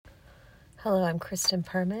Hello, I'm Kristen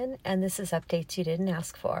Perman, and this is Updates You Didn't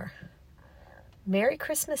Ask For. Merry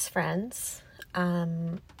Christmas, friends.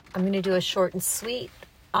 I'm going to do a short and sweet.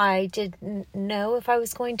 I didn't know if I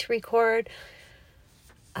was going to record.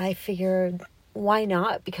 I figured, why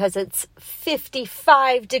not? Because it's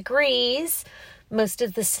 55 degrees. Most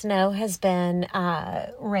of the snow has been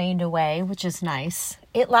rained away, which is nice.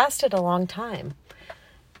 It lasted a long time.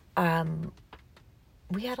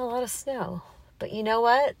 We had a lot of snow. But you know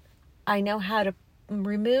what? I know how to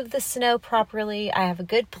remove the snow properly. I have a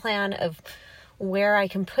good plan of where I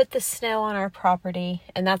can put the snow on our property,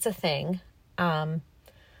 and that's a thing. And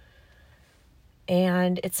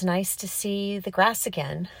it's nice to see the grass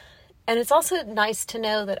again. And it's also nice to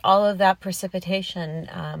know that all of that precipitation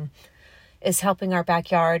is helping our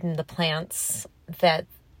backyard and the plants that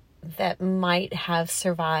might have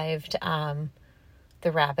survived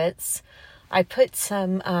the rabbits. I put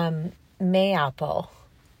some mayapple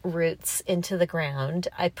roots into the ground.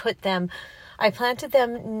 I planted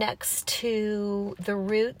them next to the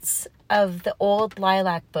roots of the old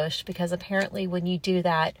lilac bush because apparently when you do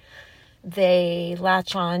that, they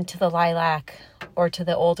latch on to the lilac or to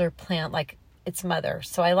the older plant like its mother.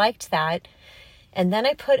 So I liked that. And then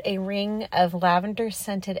I put a ring of lavender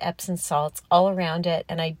scented Epsom salts all around it.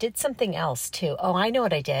 And I did something else too. Oh, I know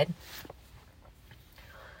what I did.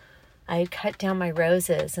 I cut down my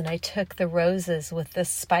roses and I took the roses with the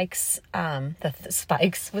spikes, with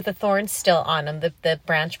the thorns still on them, the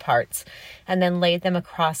branch parts, and then laid them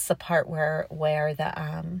across the part where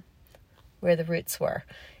the roots were.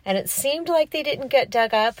 And it seemed like they didn't get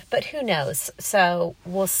dug up, but who knows? So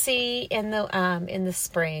we'll see in the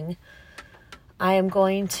spring. I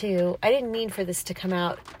didn't mean for this to come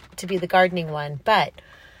out to be the gardening one, but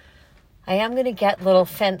I am going to get little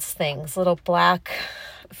fence things, little black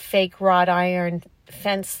fake wrought iron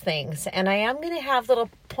fence things, and I am going to have little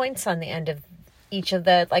points on the end of each of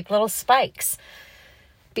the little spikes,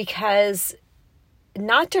 because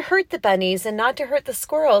not to hurt the bunnies and not to hurt the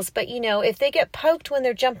squirrels, but if they get poked when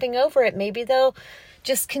they're jumping over it, maybe they'll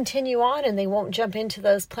just continue on and they won't jump into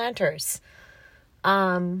those planters.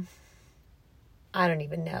 I don't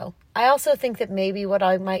even know. I also think that maybe what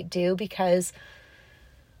I might do, because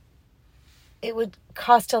it would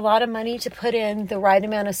cost a lot of money to put in the right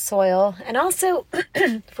amount of soil. And also,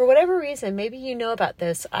 for whatever reason, maybe you know about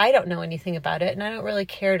this. I don't know anything about it, and I don't really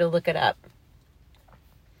care to look it up.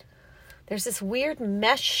 There's this weird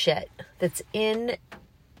mesh shit that's in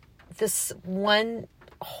this one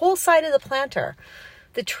whole side of the planter.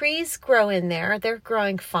 The trees grow in there. They're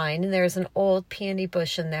growing fine, and there's an old peony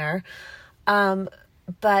bush in there.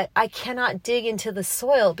 But I cannot dig into the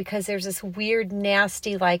soil because there's this weird,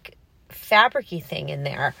 nasty, fabric-y thing in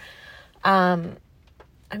there.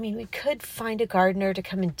 We could find a gardener to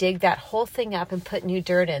come and dig that whole thing up and put new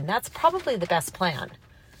dirt in. That's probably the best plan.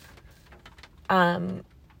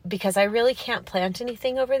 Because I really can't plant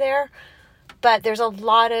anything over there, but there's a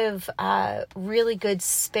lot of really good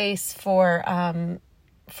space for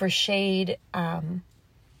shade items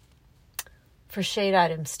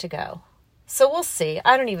to go. So we'll see.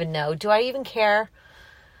 I don't even know. Do I even care?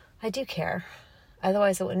 I do care.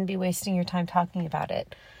 Otherwise, I wouldn't be wasting your time talking about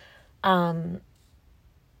it. But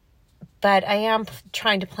I am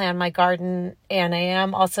trying to plan my garden, and I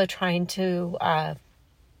am also trying to,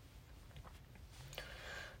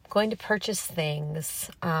 going to purchase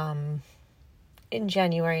things in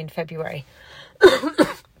January and February.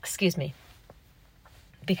 Excuse me.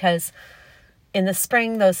 Because in the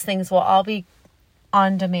spring, those things will all be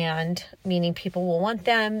on demand, meaning people will want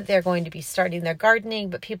them. They're going to be starting their gardening,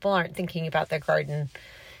 but people aren't thinking about their garden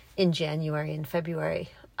in January and February.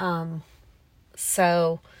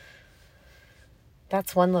 So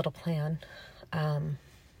that's one little plan. And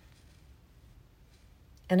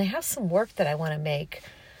I have some work that I want to make,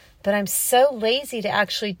 but I'm so lazy to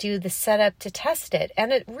actually do the setup to test it.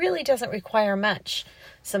 And it really doesn't require much.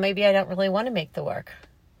 So maybe I don't really want to make the work.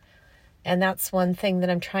 And that's one thing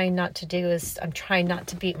that I'm trying not to do, is I'm trying not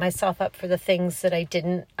to beat myself up for the things that I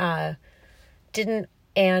didn't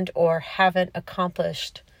and or haven't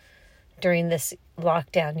accomplished during this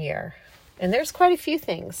lockdown year. And there's quite a few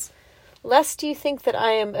things. Lest do you think that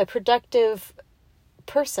I am a productive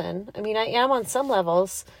person. I am on some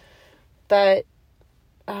levels, but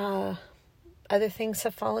other things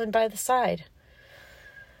have fallen by the side.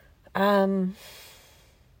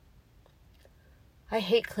 I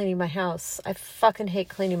hate cleaning my house. I fucking hate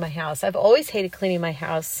cleaning my house. I've always hated cleaning my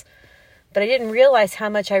house, but I didn't realize how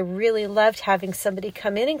much I really loved having somebody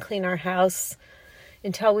come in and clean our house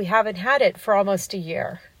until we haven't had it for almost a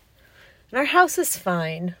year. And our house is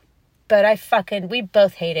fine, but we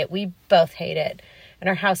both hate it. We both hate it. And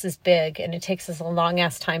our house is big, and it takes us a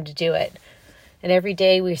long-ass time to do it. And every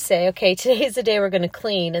day we say, okay, today's the day we're going to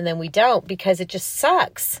clean, and then we don't because it just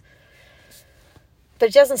sucks. But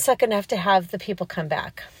it doesn't suck enough to have the people come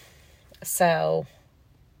back. So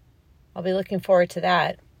I'll be looking forward to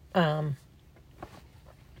that. And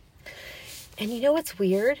you know what's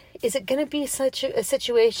weird? Is it going to be such a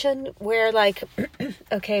situation where, like,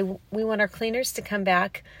 okay, we want our cleaners to come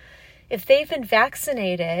back. If they've been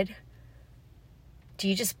vaccinated, do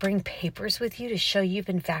you just bring papers with you to show you've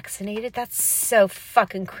been vaccinated? That's so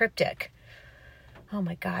fucking cryptic. Oh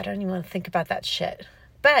my God, I don't even want to think about that shit.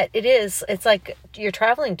 But it is. It's like your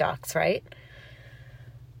traveling docs, right?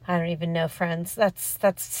 I don't even know, friends. That's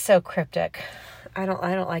so cryptic. I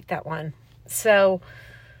don't like that one. So,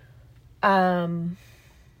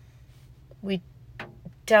 we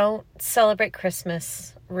don't celebrate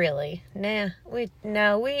Christmas, really.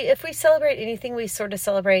 If we celebrate anything, we sort of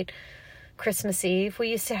celebrate Christmas Eve. We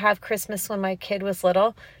used to have Christmas when my kid was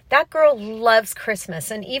little. That girl loves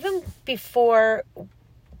Christmas. And even before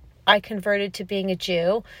I converted to being a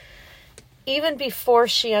Jew, even before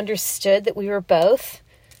she understood that we were both,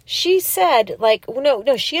 she said, like,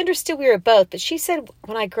 no, she understood we were both, but she said,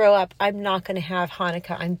 when I grow up, I'm not going to have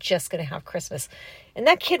Hanukkah. I'm just going to have Christmas. And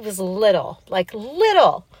that kid was little.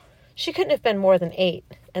 She couldn't have been more than 8.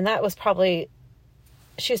 And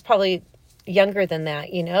she was probably younger than that,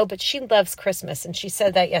 but she loves Christmas. And she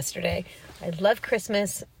said that yesterday. I love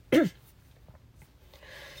Christmas.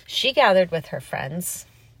 She gathered with her friends.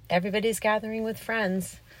 Everybody's gathering with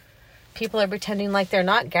friends. People are pretending like they're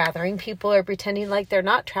not gathering. People are pretending like they're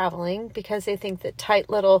not traveling because they think that tight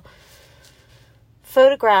little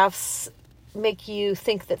photographs make you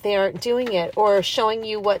think that they aren't doing it, or showing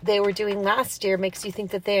you what they were doing last year makes you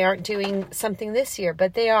think that they aren't doing something this year,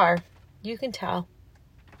 but they are. You can tell.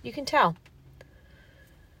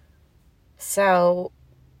 So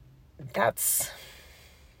that's,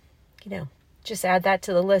 just add that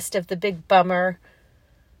to the list of the big bummer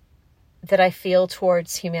that I feel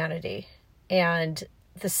towards humanity and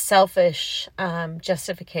the selfish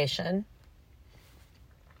justification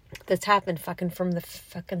that's happened from the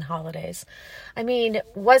fucking holidays. I mean,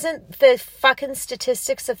 wasn't the fucking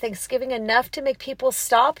statistics of Thanksgiving enough to make people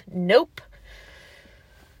stop? Nope.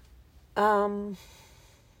 I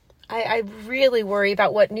really worry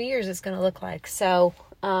about what New Year's is going to look like. So,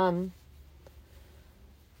 I'm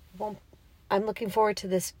looking forward to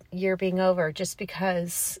this year being over just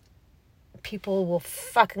because people will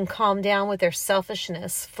fucking calm down with their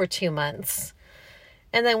selfishness for 2 months.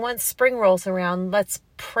 And then once spring rolls around, let's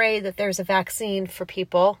pray that there's a vaccine for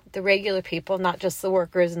people, the regular people, not just the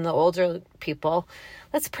workers and the older people.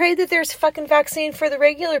 Let's pray that there's fucking vaccine for the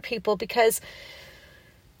regular people, because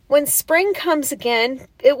when spring comes again,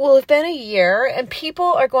 it will have been a year and people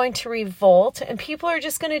are going to revolt and people are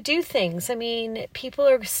just going to do things. I mean, people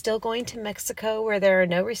are still going to Mexico where there are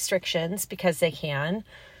no restrictions because they can.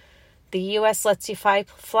 The U.S. lets you fly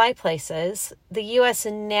places. The U.S.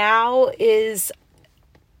 now is,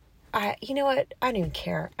 you know what? I don't even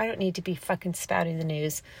care. I don't need to be fucking spouting the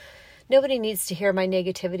news. Nobody needs to hear my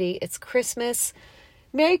negativity. It's Christmas.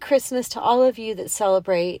 Merry Christmas to all of you that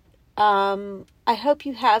celebrate. I hope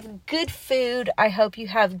you have good food. I hope you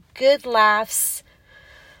have good laughs.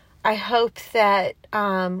 I hope that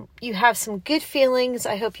you have some good feelings.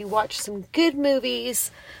 I hope you watch some good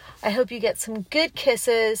movies. I hope you get some good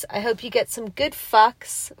kisses. I hope you get some good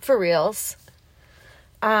fucks for reals.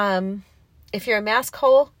 If you're a mask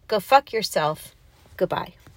hole, go fuck yourself. Goodbye.